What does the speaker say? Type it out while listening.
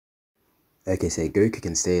Okay, so Goku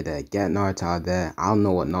can stay there. Get Naruto out there. I don't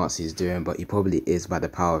know what Natsu's doing, but he probably is by the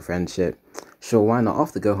power of friendship. Sure, why not?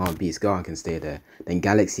 After Gohan beats, Gohan can stay there. Then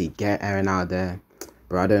Galaxy, get Eren out there.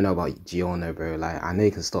 Bro, I don't know about Giorno, bro. Like, I know you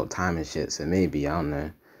can stop time and shit, so maybe, I don't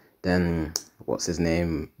know. Then, what's his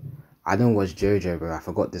name? I don't watch JoJo, bro. I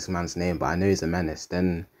forgot this man's name, but I know he's a menace.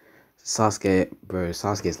 Then, Sasuke, bro,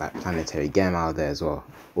 Sasuke's like planetary. Get him out of there as well.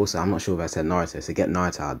 Also, I'm not sure if I said Naruto, so get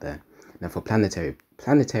Naruto out there. Now for planetary,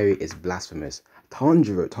 planetary is blasphemous.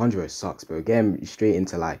 Tanjiro sucks, bro. Get him straight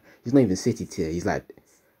into like, he's not even city tier. He's like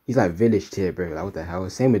village tier, bro. Like what the hell?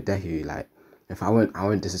 Same with Deku. Like, if I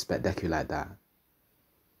won't disrespect Deku like that.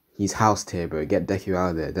 He's house tier, bro. Get Deku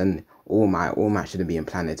out of there. Then all my shouldn't be in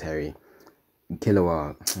planetary.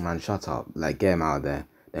 Killua, man, shut up. Like get him out of there.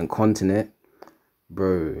 Then continent,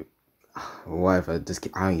 bro. Whatever.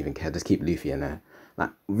 I don't even care. Just keep Luffy in there.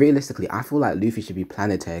 Like realistically, I feel like Luffy should be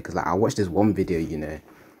planetary because like I watched this one video,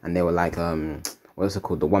 and they were like, what's it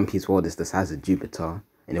called? The One Piece world is the size of Jupiter,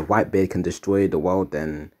 and if Whitebeard can destroy the world,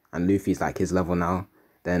 then and Luffy's like his level now,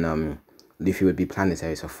 then Luffy would be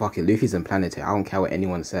planetary. So fuck it, Luffy's in planetary. I don't care what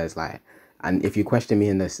anyone says. Like, and if you question me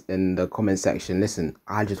in the comment section, listen,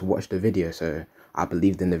 I just watched the video, so I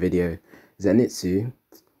believed in the video. Zenitsu.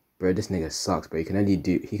 Bro, this nigga sucks, bro. He can only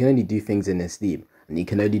do things in his sleep. And he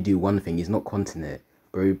can only do one thing. He's not continent.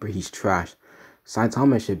 Bro, he's trash.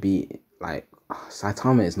 Saitama should be like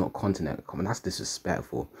Saitama is not continent. Come on, that's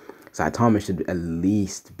disrespectful. Saitama should at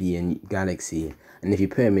least be in Galaxy. And if you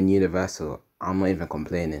put him in Universal, I'm not even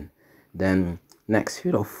complaining. Then next,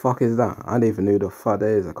 who the fuck is that? I don't even know who the fuck that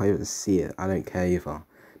is. I can't even see it. I don't care either.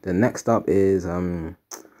 The next up is I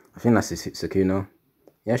think that's Sukuna.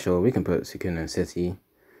 Yeah, sure, we can put Sukuna in City.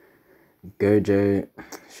 Gojo,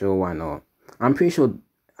 sure, why not? I'm pretty sure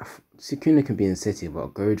Sukuna can be in City,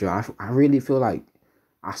 but Gojo, I really feel like,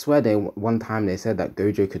 I swear one time they said that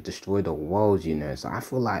Gojo could destroy the world, So I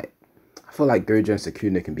feel like Gojo and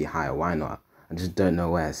Sukuna can be higher. Why not? I just don't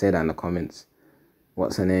know where. Say that in the comments.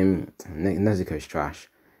 What's her name? Nezuko's trash.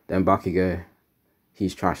 Then Bakugo,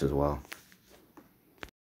 he's trash as well.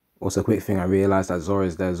 Also, quick thing, I realized that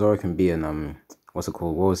Zoro's there. Zoro can be in what's it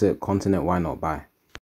called? What was it? Continent. Why not? Bye.